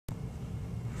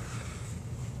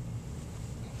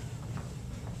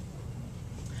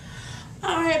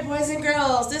Alright, boys and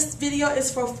girls, this video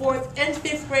is for 4th and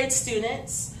 5th grade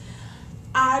students.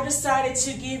 I decided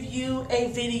to give you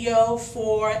a video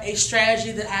for a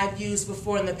strategy that I've used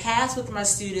before in the past with my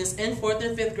students in 4th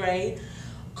and 5th grade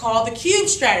called the CUBE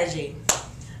strategy.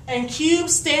 And CUBE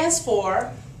stands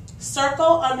for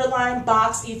Circle, Underline,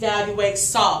 Box, Evaluate,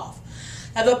 Solve.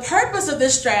 Now the purpose of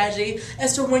this strategy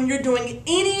is for when you're doing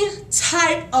any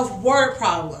type of word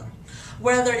problem,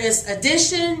 whether it's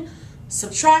addition,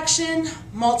 subtraction,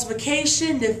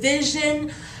 multiplication,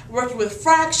 division, working with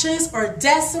fractions or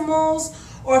decimals,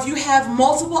 or if you have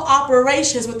multiple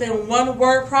operations within one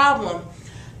word problem.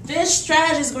 This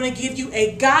strategy is going to give you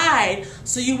a guide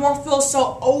so you won't feel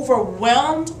so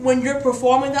overwhelmed when you're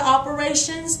performing the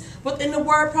operations within the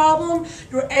word problem.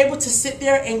 You're able to sit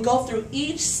there and go through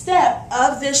each step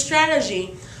of this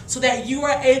strategy so that you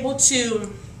are able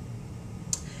to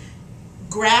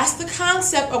grasp the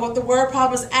concept of what the word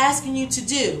problem is asking you to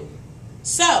do.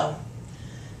 So,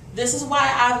 this is why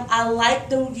I like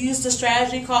to use the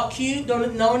strategy called CUBE,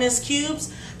 known as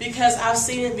CUBES, because I've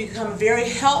seen it become very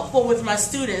helpful with my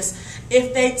students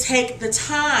if they take the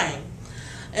time.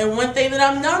 And one thing that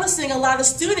I'm noticing, a lot of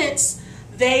students,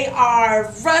 they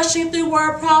are rushing through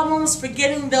word problems,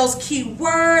 forgetting those key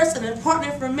words and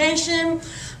important information.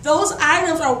 Those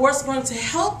items are what's going to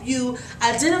help you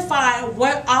identify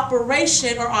what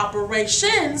operation or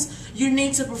operations you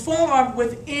need to perform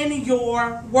within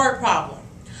your word problem.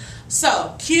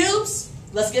 So, CUBES,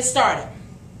 let's get started.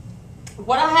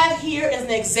 What I have here is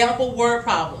an example word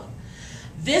problem.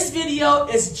 This video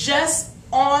is just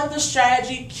on the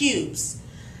strategy CUBES.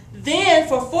 Then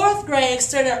for 4th grade,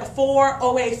 starting at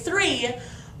 4083,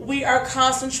 we are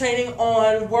concentrating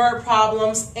on word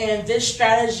problems, and this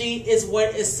strategy is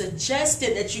what is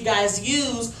suggested that you guys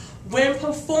use when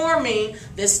performing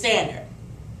this standard.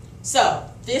 So,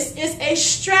 this is a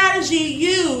strategy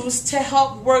used to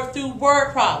help work through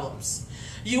word problems.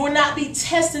 You will not be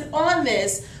tested on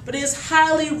this, but it is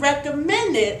highly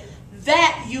recommended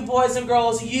that you boys and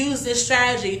girls use this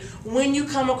strategy when you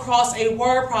come across a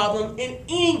word problem in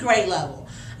any grade level.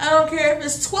 I don't care if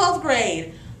it's 12th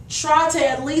grade. Try to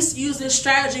at least use this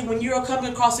strategy when you're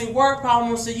coming across a word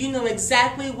problem so you know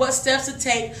exactly what steps to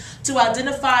take to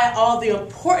identify all the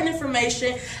important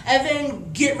information and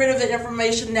then get rid of the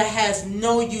information that has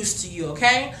no use to you,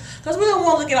 okay? Because we don't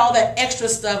want to look at all that extra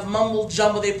stuff, mumble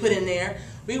jumble they put in there.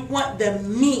 We want the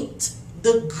meat,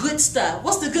 the good stuff.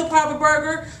 What's the good part of a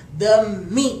burger? The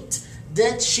meat,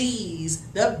 the cheese,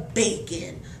 the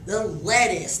bacon, the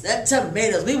lettuce, the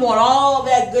tomatoes. We want all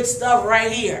that good stuff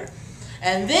right here.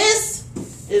 And this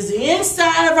is the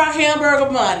inside of our hamburger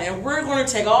bun. And we're going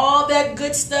to take all that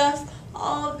good stuff,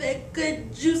 all that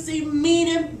good juicy meat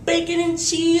and bacon and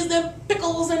cheese and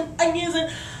pickles and onions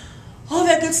and all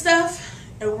that good stuff,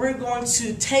 and we're going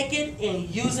to take it and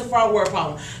use it for our word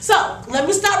problem. So, let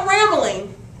me stop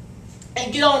rambling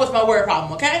and get on with my word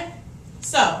problem, okay?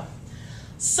 So,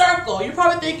 circle. You're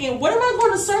probably thinking, what am I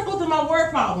going to circle through my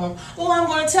word problem? Well, I'm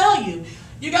going to tell you.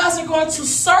 You guys are going to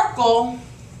circle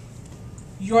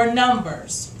your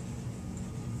numbers.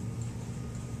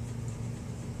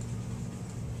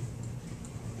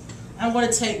 I'm going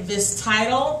to take this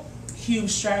title, CUBE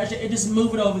strategy, and just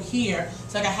move it over here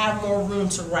so I can have more room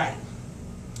to write.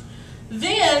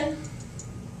 Then,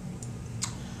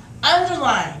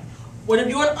 underline. What do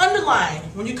you want to underline?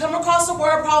 When you come across a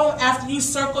word problem after you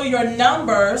circle your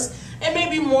numbers, it may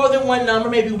be more than one number,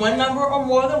 maybe one number or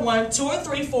more than one, 2 or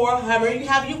 3, 4, however you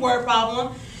have your word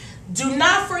problem. Do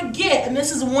not forget, and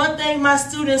this is one thing my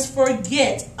students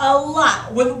forget a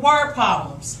lot with word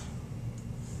problems.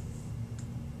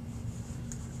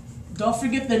 Don't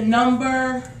forget the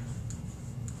number,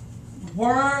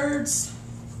 words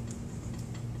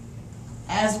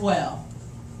as well.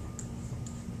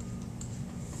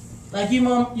 Like you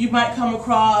might come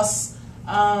across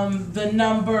the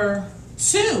number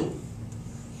 2.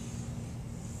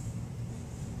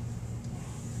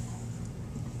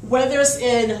 Whether it's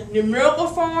in numerical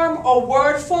form or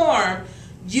word form,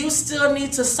 you still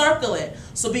need to circle it.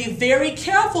 So be very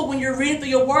careful when you're reading through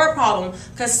your word problem,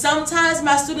 because sometimes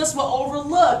my students will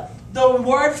overlook the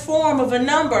word form of a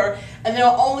number and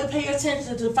they'll only pay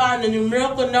attention to find the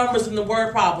numerical numbers in the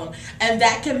word problem. And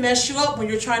that can mess you up when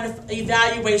you're trying to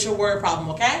evaluate your word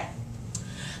problem, okay?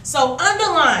 So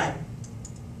underline.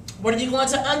 What are you going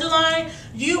to underline?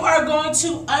 You are going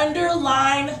to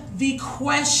underline the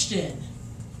question.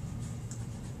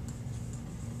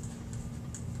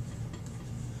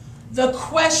 The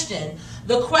question.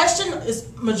 The question is,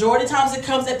 majority of times it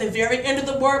comes at the very end of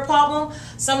the word problem.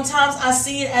 Sometimes I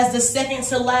see it as the second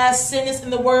to last sentence in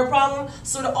the word problem.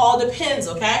 So it all depends,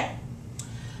 okay?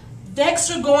 Next,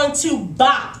 you're going to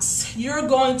box. You're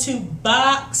going to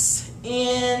box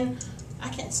in, I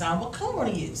can't sound, what color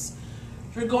to use?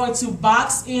 You're going to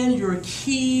box in your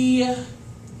key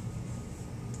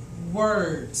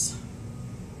words.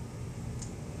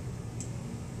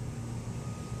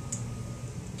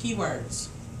 Keywords.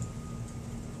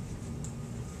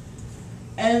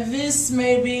 And this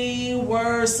may be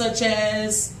words such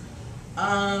as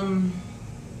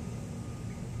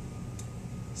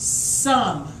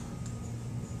some,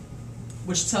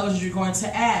 which tells you you're going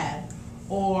to add,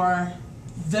 or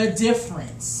the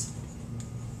difference.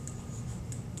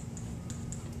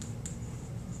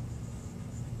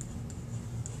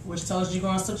 Which tells you you're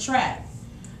going to subtract.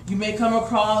 You may come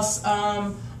across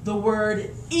the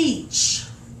word each.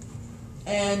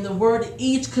 And the word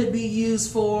each could be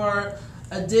used for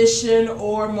addition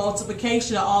or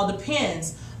multiplication. It all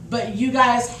depends. But you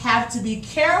guys have to be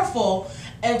careful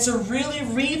and to really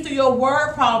read through your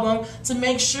word problem to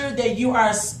make sure that you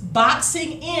are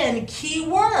boxing in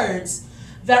keywords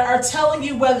that are telling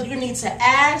you whether you need to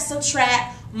add,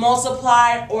 subtract,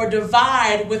 multiply, or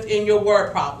divide within your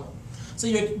word problem. So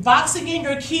you're boxing in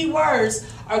your keywords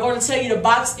are going to tell you to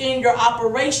box in your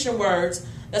operation words.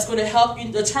 That's going to help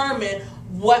you determine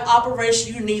what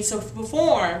operation you need to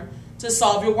perform to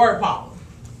solve your word problem.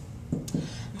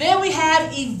 Then we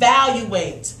have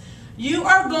evaluate. You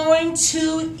are going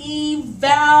to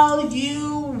evaluate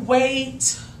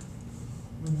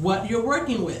what you're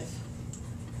working with.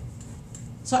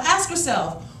 So ask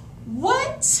yourself,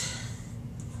 what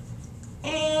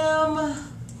am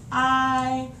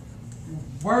I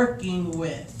working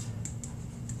with?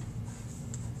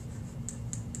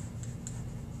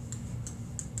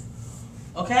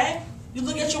 Okay? You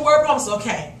look at your word problems.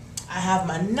 Okay, I have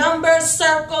my number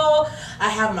circle. I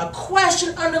have my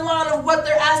question underlined of what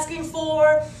they're asking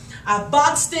for. I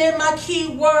boxed in my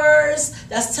keywords.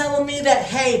 That's telling me that,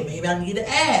 hey, maybe I need to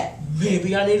add.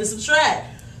 Maybe I need to subtract.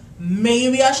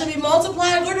 Maybe I should be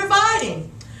multiplying or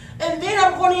dividing. And then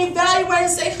I'm going to evaluate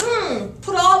and say,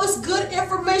 put all this good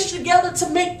information together to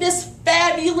make this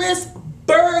fabulous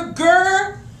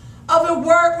burger of a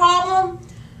word problem.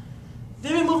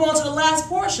 Then we move on to the last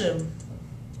portion,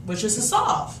 which is to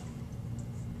solve.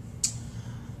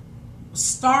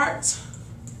 Start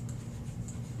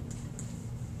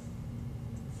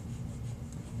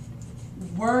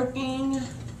working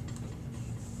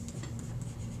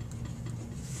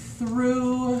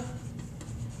through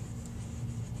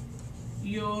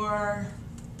your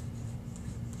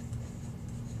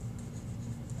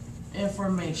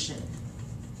information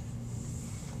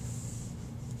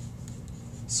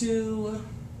to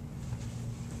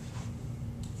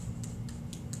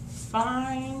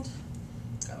find,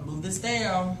 gotta move this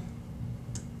down,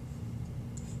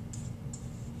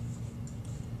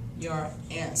 your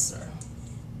answer.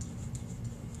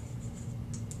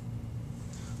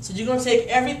 So you're going to take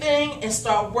everything and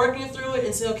start working through it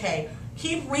and say, okay,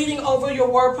 keep reading over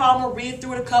your word problem, read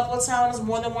through it a couple of times,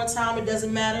 more than one time, it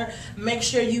doesn't matter. Make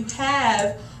sure you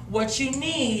have what you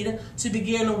need to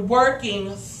begin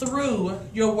working through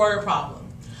your word problem.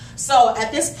 So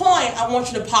at this point, I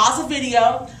want you to pause the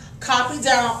video, copy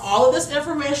down all of this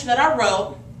information that I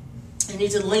wrote. You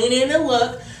need to lean in and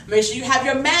look. Make sure you have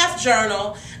your math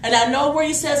journal. And I know where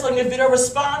you said, so on your video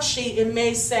response sheet, it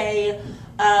may say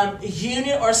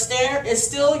unit or standard. It's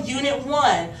still unit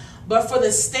 1. But for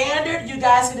the standard, you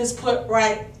guys can just put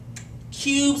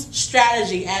cubes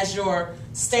strategy as your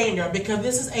standard, because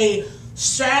this is a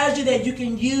strategy that you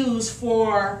can use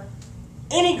for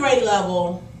any grade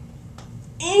level,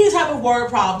 any type of word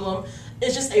problem.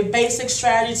 It's just a basic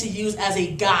strategy to use as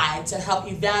a guide to help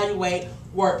evaluate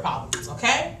word problems,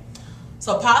 okay?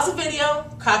 So pause the video,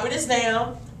 copy this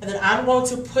down, and then I'm going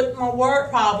to put my word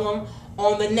problem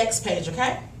on the next page,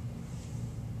 okay?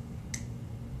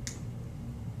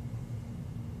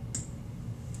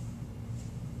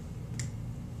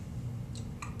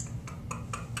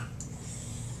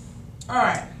 All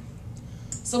right,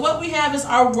 so what we have is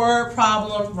our word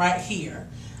problem right here.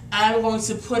 I'm going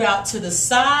to put out to the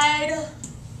side,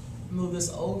 move this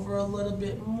over a little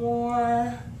bit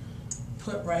more,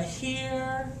 put right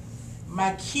here,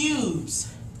 my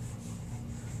cubes.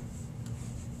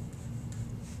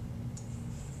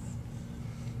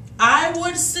 I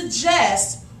would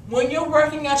suggest when you're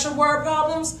working at your word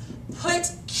problems, put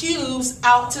cubes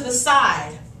out to the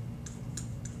side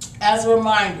as a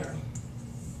reminder.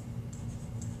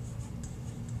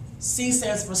 C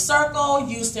stands for circle,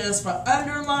 U stands for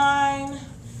underline,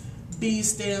 B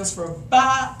stands for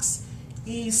box,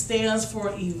 E stands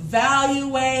for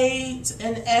evaluate,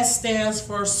 and S stands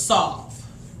for solve.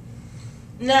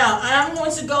 Now, I'm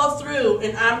going to go through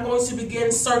and I'm going to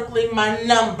begin circling my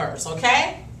numbers,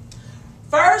 okay?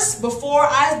 First, before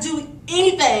I do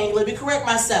anything, let me correct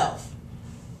myself.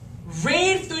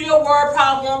 Read through your word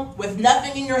problem with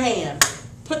nothing in your hand.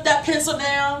 Put that pencil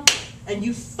down and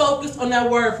you focus on that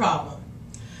word problem.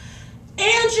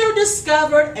 Andrew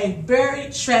discovered a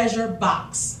buried treasure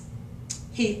box.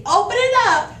 He opened it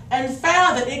up and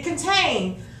found that it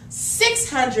contained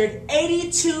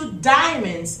 682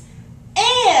 diamonds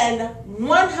and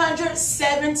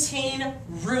 117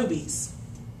 rubies.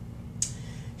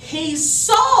 He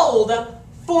sold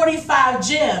 45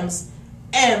 gems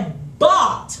and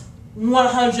bought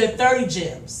 130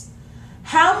 gems.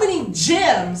 How many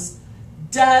gems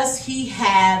does he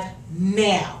have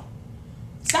now?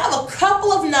 So I have a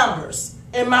couple of numbers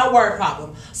in my word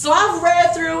problem. So I've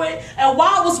read through it, and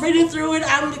while I was reading through it,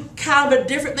 I'm kind of a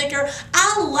different thinker.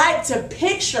 I like to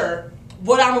picture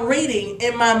what I'm reading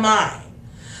in my mind.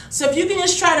 So if you can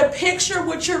just try to picture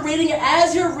what you're reading,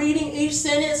 as you're reading each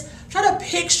sentence, try to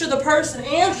picture the person.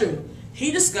 Andrew,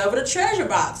 he discovered a treasure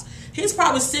box. He's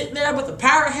probably sitting there with a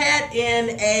pirate hat and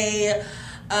a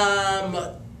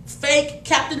fake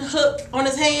Captain Hook on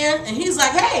his hand, and he's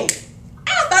like, hey,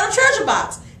 I found a treasure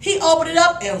box. He opened it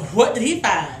up, and what did he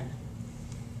find?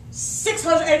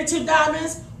 682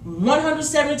 diamonds,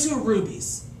 172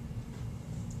 rubies.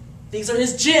 These are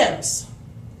his gems.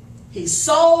 He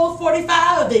sold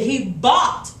 45, then he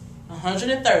bought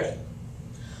 130.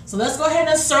 So let's go ahead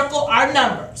and circle our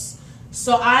numbers.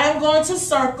 So I am going to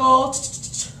circle,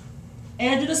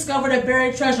 Andrew discovered a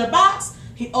buried treasure box.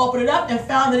 He opened it up and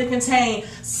found that it contained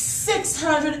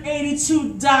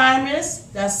 682 diamonds.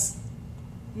 That's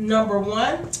number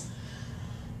one.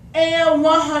 And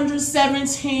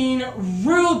 117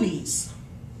 rubies.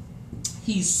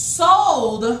 He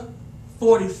sold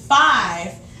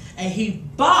 45 and he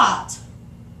bought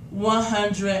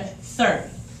 130.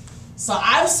 So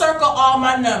I've circled all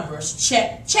my numbers.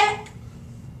 Check, check.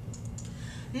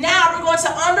 Now we're going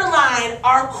to underline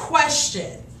our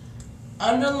question.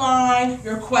 Underline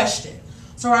your question.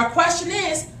 So our question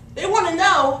is, they want to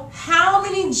know how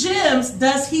many gems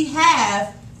does he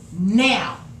have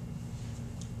now?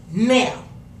 Now.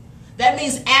 That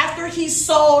means after he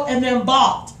sold and then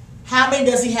bought, how many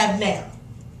does he have now?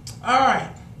 All right.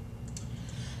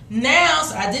 Now,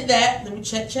 so I did that. Let me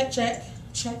check, check, check.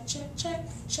 Check, check, check,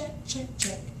 check, check,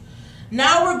 check.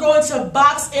 Now we're going to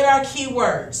box in our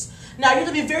keywords. Now you have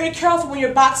to be very careful when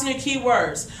you're boxing your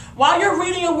keywords. While you're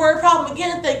reading a word problem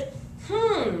again, think,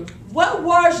 what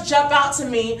words jump out to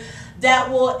me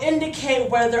that will indicate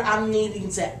whether I'm needing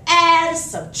to add,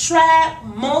 subtract,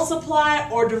 multiply,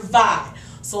 or divide.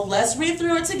 So let's read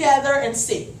through it together and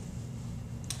see.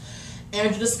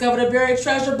 Andrew discovered a buried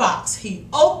treasure box. He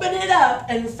opened it up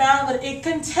and found that it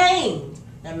contained,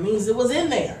 that means it was in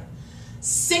there,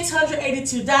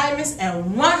 682 diamonds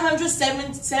and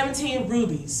 117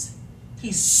 rubies.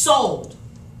 He sold.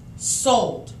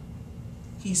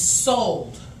 He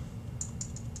sold.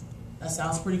 That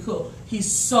sounds pretty cool. He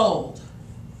sold.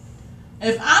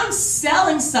 If I'm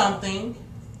selling something,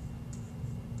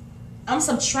 I'm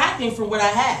subtracting from what I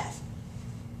have.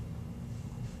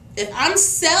 If I'm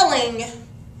selling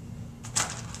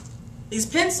these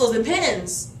pencils and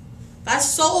pens, if I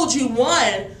sold you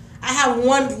one, I have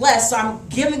one less, so I'm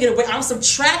giving it away. I'm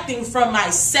subtracting from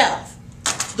myself.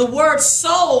 The word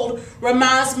sold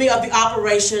reminds me of the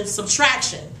operation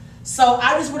subtraction. So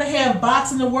I just went ahead and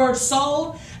boxed in the word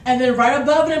sold, and then right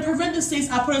above it in parentheses,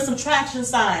 I put a subtraction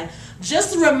sign,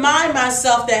 just to remind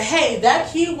myself that, hey,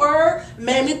 that keyword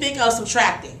made me think of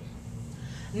subtracting.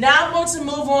 Now I'm going to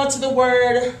move on to the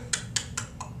word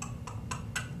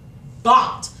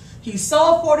bought. He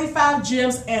sold 45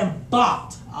 gems and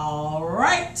bought. All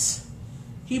right.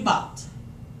 He bought.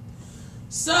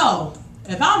 So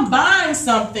if I'm buying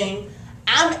something,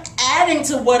 I'm adding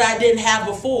to what I didn't have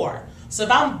before. So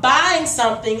if I'm buying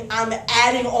something, I'm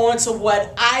adding on to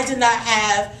what I did not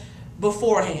have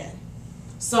beforehand.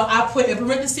 So I put in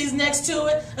parentheses next to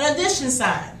it an addition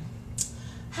sign.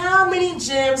 How many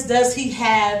gems does he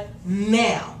have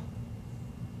now?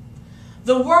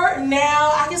 The word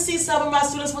now, I can see some of my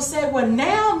students will say, well,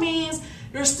 now means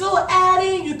you're still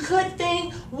adding. You could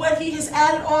think what he has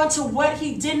added on to what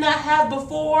he did not have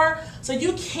before. So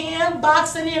you can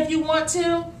box it in if you want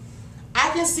to.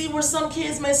 I can see where some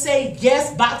kids may say,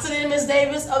 yes, box it in, Ms.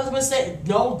 Davis. Others may say,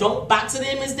 no, don't box it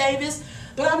in, Ms. Davis.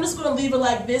 But I'm just going to leave it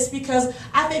like this because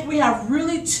I think we have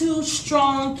really two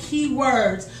strong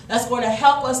keywords that's going to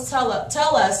help us tell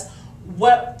us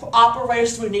what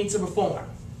operations we need to perform.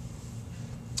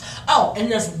 Oh,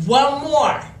 and there's one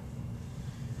more.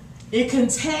 It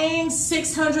contains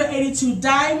 682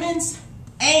 diamonds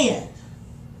And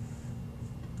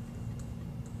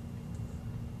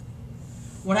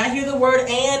when I hear the word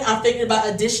and, I'm thinking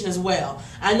about addition as well.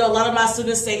 I know a lot of my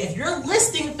students say, if you're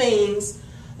listing things,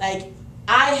 like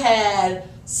I had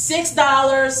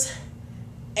 $6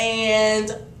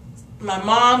 and my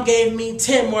mom gave me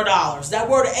 $10 more. That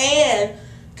word and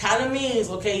kind of means,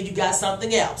 okay, you got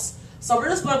something else. So we're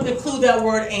just going to include that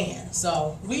word and.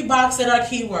 So we boxed in our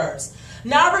keywords.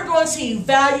 Now we're going to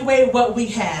evaluate what we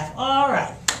have. All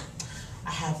right.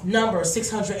 I have number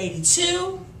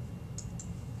 682.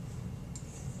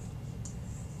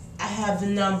 I have the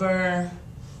number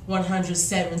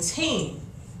 117.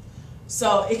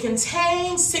 So it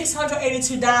contains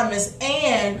 682 diamonds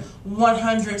and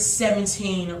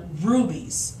 117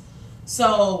 rubies.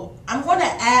 So I'm going to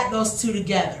add those two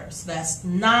together. So that's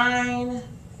 9,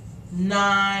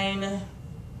 9,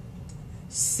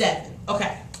 7.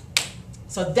 Okay.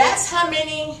 So that's how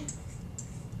many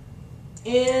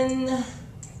in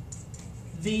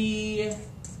the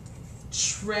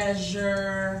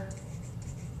treasure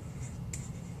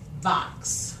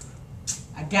box.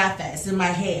 I got that. It's in my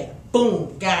head.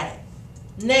 Boom. Got it.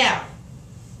 Now,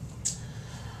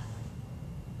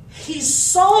 he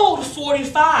sold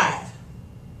 45.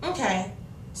 Okay.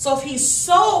 So if he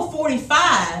sold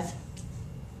 45,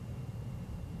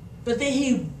 but then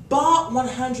he bought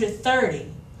 130,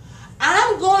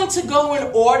 I'm going to go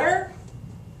in order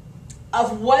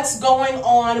of what's going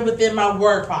on within my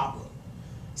word problem.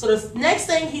 So the next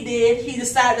thing he did, he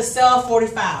decided to sell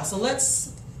 45. So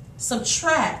let's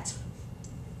subtract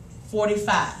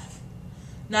 45.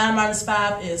 9 minus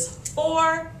 5 is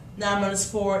 4. 9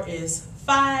 minus 4 is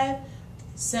 5.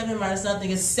 7 minus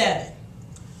nothing is 7.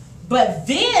 But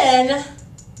then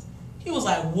he was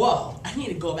like, whoa, I need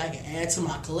to go back and add to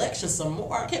my collection some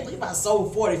more. I can't believe I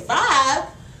sold 45.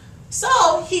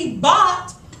 So he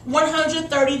bought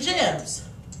 130 gems.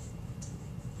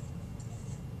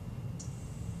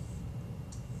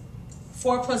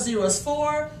 4 plus 0 is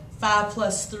 4. 5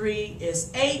 plus 3 is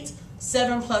 8.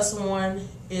 7 plus 1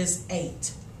 is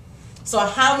 8. So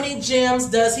how many gems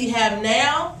does he have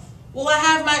now? Well, I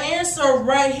have my answer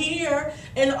right here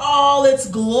in all its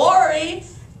glory.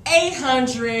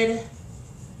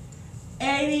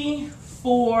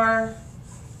 884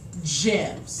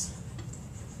 gems.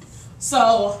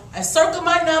 So I circled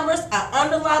my numbers, I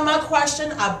underlined my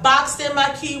question, I boxed in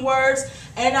my keywords,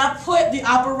 and I put the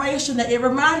operation that it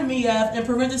reminded me of in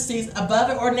parentheses above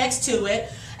it or next to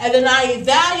it. And then I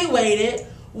evaluated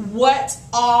what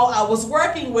all I was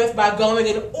working with by going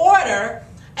in order,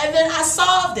 and then I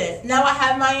solved it. Now I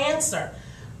have my answer,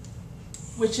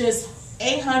 which is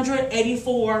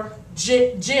 884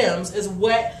 gems is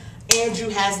what Andrew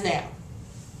has now.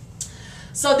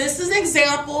 So this is an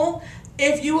example.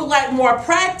 If you would like more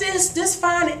practice, just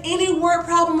find any word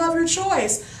problem of your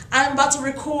choice. I'm about to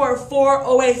record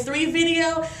 408.3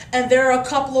 video, and there are a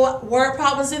couple of word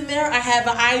problems in there. I have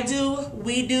an I do,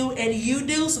 we do, and you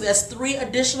do. So that's 3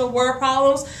 additional word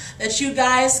problems that you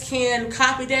guys can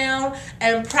copy down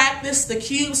and practice the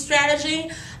cube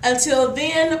strategy. Until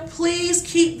then, please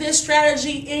keep this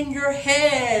strategy in your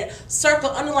head. Circle,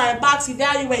 underline, box,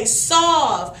 evaluate,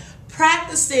 solve.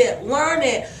 Practice it, learn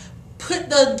it.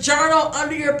 Put the journal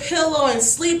under your pillow and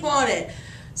sleep on it.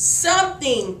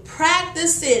 Something,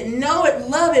 practice it, know it,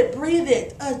 love it, breathe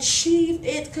it, achieve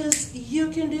it, because you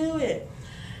can do it.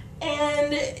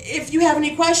 And if you have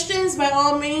any questions, by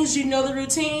all means, you know the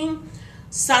routine.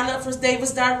 Sign up for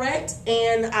Davis Direct,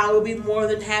 and I will be more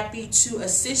than happy to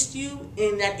assist you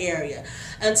in that area.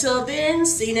 Until then,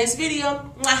 see you next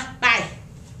video. Mwah.